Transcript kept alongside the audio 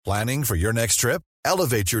Planning for your next trip?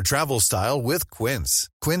 Elevate your travel style with Quince.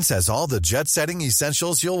 Quince has all the jet-setting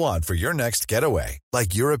essentials you'll want for your next getaway,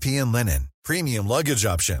 like European linen, premium luggage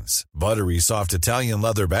options, buttery soft Italian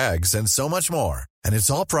leather bags, and so much more. And it's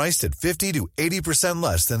all priced at 50 to 80%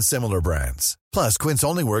 less than similar brands. Plus, Quince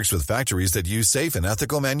only works with factories that use safe and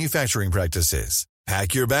ethical manufacturing practices.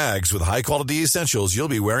 Pack your bags with high-quality essentials you'll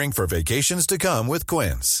be wearing for vacations to come with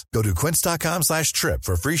Quince. Go to quince.com/trip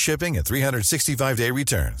for free shipping and 365-day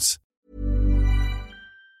returns.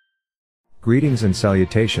 Greetings and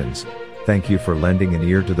salutations. Thank you for lending an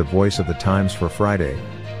ear to the voice of the times for Friday,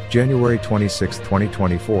 January 26,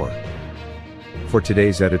 2024. For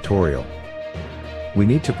today's editorial, we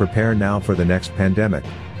need to prepare now for the next pandemic.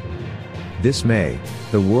 This May,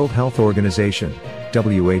 the World Health Organization,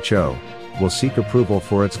 WHO, will seek approval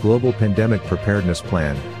for its Global Pandemic Preparedness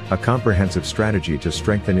Plan, a comprehensive strategy to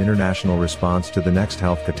strengthen international response to the next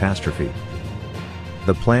health catastrophe.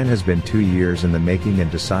 The plan has been 2 years in the making and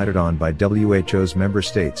decided on by WHO's member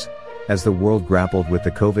states, as the world grappled with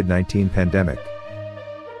the COVID-19 pandemic.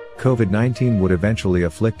 COVID-19 would eventually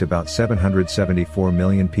afflict about 774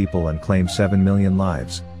 million people and claim 7 million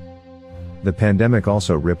lives. The pandemic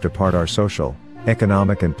also ripped apart our social,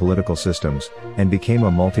 economic and political systems, and became a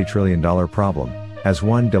multi-trillion-dollar problem, as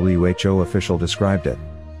one WHO official described it.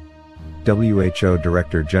 WHO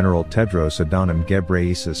Director General Tedros Adhanom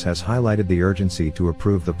Ghebreyesus has highlighted the urgency to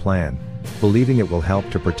approve the plan, believing it will help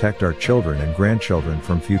to protect our children and grandchildren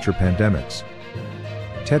from future pandemics.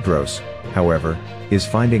 Tedros, however, is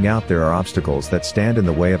finding out there are obstacles that stand in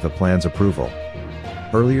the way of the plan's approval.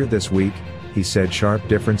 Earlier this week, he said sharp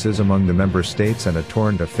differences among the member states and a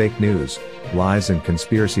torrent of fake news, lies and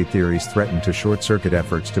conspiracy theories threatened to short-circuit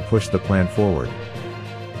efforts to push the plan forward.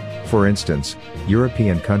 For instance,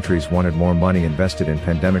 European countries wanted more money invested in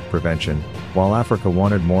pandemic prevention, while Africa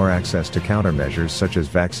wanted more access to countermeasures such as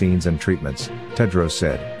vaccines and treatments, Tedros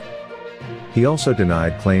said. He also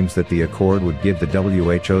denied claims that the accord would give the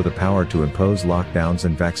WHO the power to impose lockdowns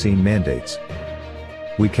and vaccine mandates.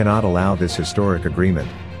 We cannot allow this historic agreement,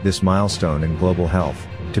 this milestone in global health,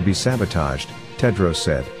 to be sabotaged, Tedros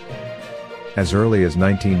said. As early as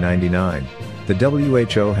 1999, the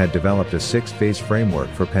WHO had developed a 6-phase framework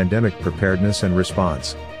for pandemic preparedness and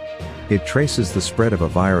response. It traces the spread of a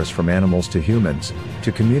virus from animals to humans,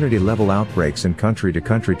 to community-level outbreaks and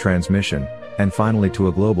country-to-country transmission, and finally to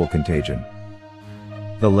a global contagion.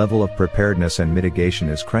 The level of preparedness and mitigation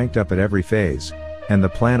is cranked up at every phase, and the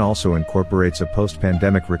plan also incorporates a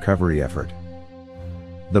post-pandemic recovery effort.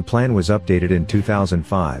 The plan was updated in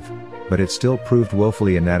 2005, but it still proved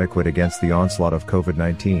woefully inadequate against the onslaught of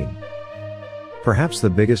COVID-19. Perhaps the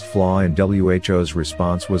biggest flaw in WHO's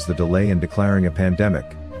response was the delay in declaring a pandemic.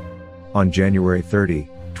 On January 30,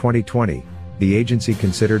 2020, the agency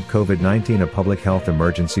considered COVID-19 a public health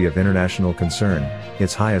emergency of international concern,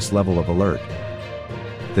 its highest level of alert.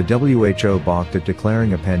 The WHO balked at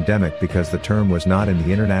declaring a pandemic because the term was not in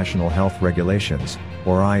the International Health Regulations,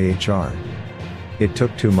 or IHR. It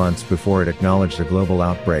took 2 months before it acknowledged a global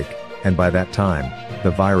outbreak, and by that time, the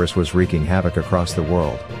virus was wreaking havoc across the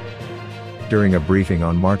world. During a briefing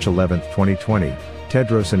on March 11, 2020,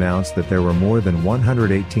 Tedros announced that there were more than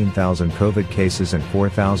 118,000 COVID cases and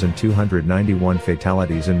 4,291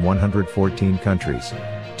 fatalities in 114 countries.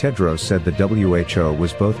 Tedros said the WHO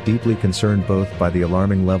was both deeply concerned both by the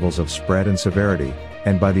alarming levels of spread and severity,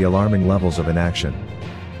 and by the alarming levels of inaction.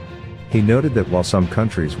 He noted that while some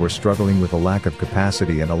countries were struggling with a lack of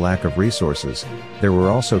capacity and a lack of resources, there were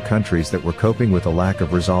also countries that were coping with a lack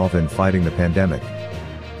of resolve in fighting the pandemic.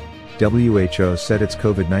 WHO said its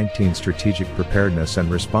COVID-19 Strategic Preparedness and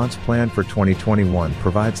Response Plan for 2021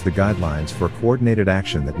 provides the guidelines for coordinated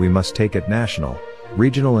action that we must take at national,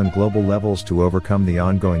 regional and global levels to overcome the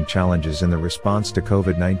ongoing challenges in the response to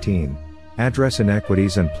COVID-19, address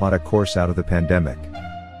inequities and plot a course out of the pandemic.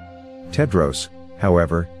 Tedros,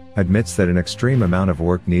 however, admits that an extreme amount of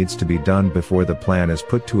work needs to be done before the plan is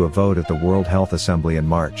put to a vote at the World Health Assembly in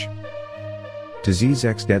March. Disease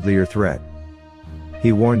X deadlier threat.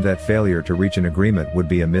 He warned that failure to reach an agreement would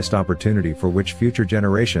be a missed opportunity for which future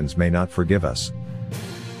generations may not forgive us.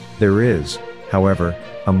 There is, however,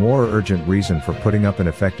 a more urgent reason for putting up an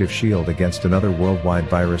effective shield against another worldwide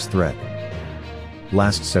virus threat.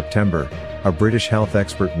 Last September, a British health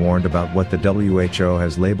expert warned about what the WHO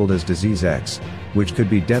has labeled as Disease X, which could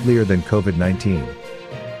be deadlier than COVID-19.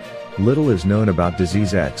 Little is known about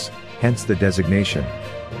Disease X, hence the designation.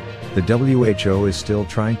 The WHO is still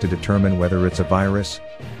trying to determine whether it's a virus,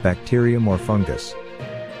 bacterium or fungus.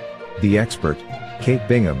 The expert, Kate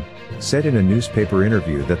Bingham, said in a newspaper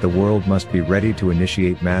interview that the world must be ready to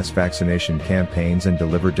initiate mass vaccination campaigns and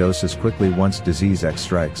deliver doses quickly once disease X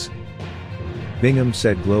strikes. Bingham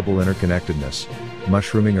said global interconnectedness,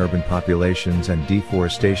 mushrooming urban populations and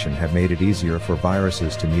deforestation have made it easier for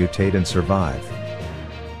viruses to mutate and survive.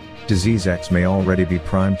 Disease X may already be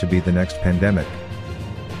primed to be the next pandemic.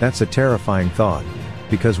 That's a terrifying thought,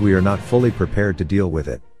 because we are not fully prepared to deal with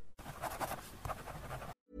it.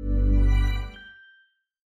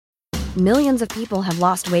 Millions of people have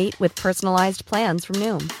lost weight with personalized plans from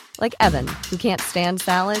Noom. Like Evan, who can't stand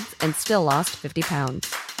salads and still lost 50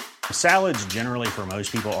 pounds. Salads generally for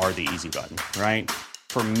most people are the easy button, right?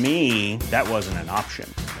 For me, that wasn't an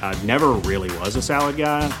option. I never really was a salad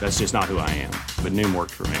guy. That's just not who I am. But Noom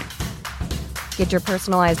worked for me. Get your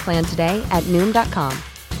personalized plan today at Noom.com.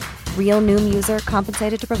 Real Noom user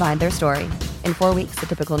compensated to provide their story. In 4 weeks, the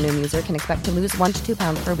typical Noom user can expect to lose 1 to 2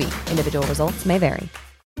 pounds per week. Individual results may vary.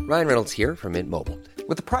 Ryan Reynolds here from Mint Mobile.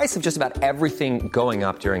 With the price of just about everything going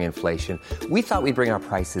up during inflation, we thought we'd bring our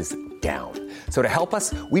prices down. So to help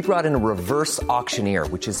us, we brought in a reverse auctioneer,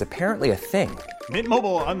 which is apparently a thing. Mint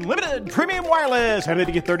Mobile Unlimited Premium Wireless. How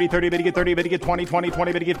to get 30, 30, bit to get 30, bit to get 20, 20,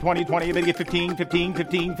 20, bit to get 20, 20, bit to get 15, 15,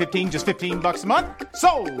 15, 15, just $15 a month?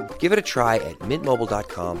 Sold! Give it a try at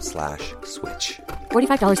mintmobile.com/switch.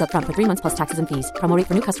 $45 up front for 3 months plus taxes and fees. Promo rate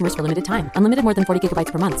for new customers for limited time. Unlimited more than 40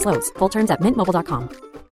 gigabytes per month. Slows full terms at mintmobile.com.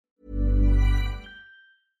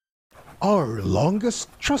 Our longest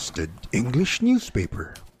trusted English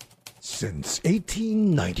newspaper since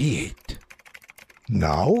 1898.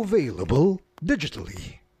 Now available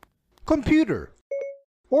digitally. Computer.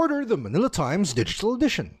 Order the Manila Times Digital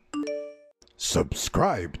Edition.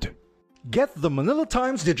 Subscribed. Get the Manila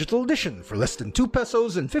Times Digital Edition for less than 2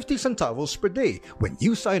 pesos and 50 centavos per day when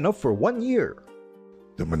you sign up for 1 year.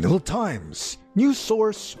 The Manila Times, news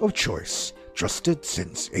source of choice, trusted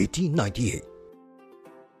since 1898.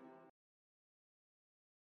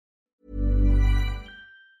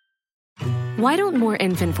 Why don't more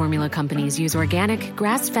infant formula companies use organic,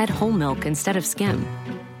 grass-fed whole milk instead of skim?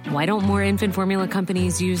 Why don't more infant formula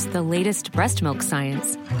companies use the latest breast milk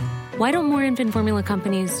science? Why don't more infant formula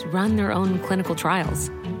companies run their own clinical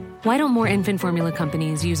trials? Why don't more infant formula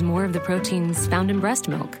companies use more of the proteins found in breast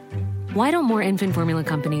milk? Why don't more infant formula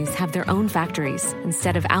companies have their own factories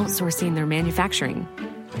instead of outsourcing their manufacturing?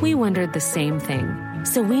 We wondered the same thing.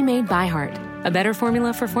 So we made ByHeart, a better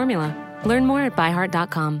formula for formula. Learn more at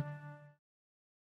byheart.com.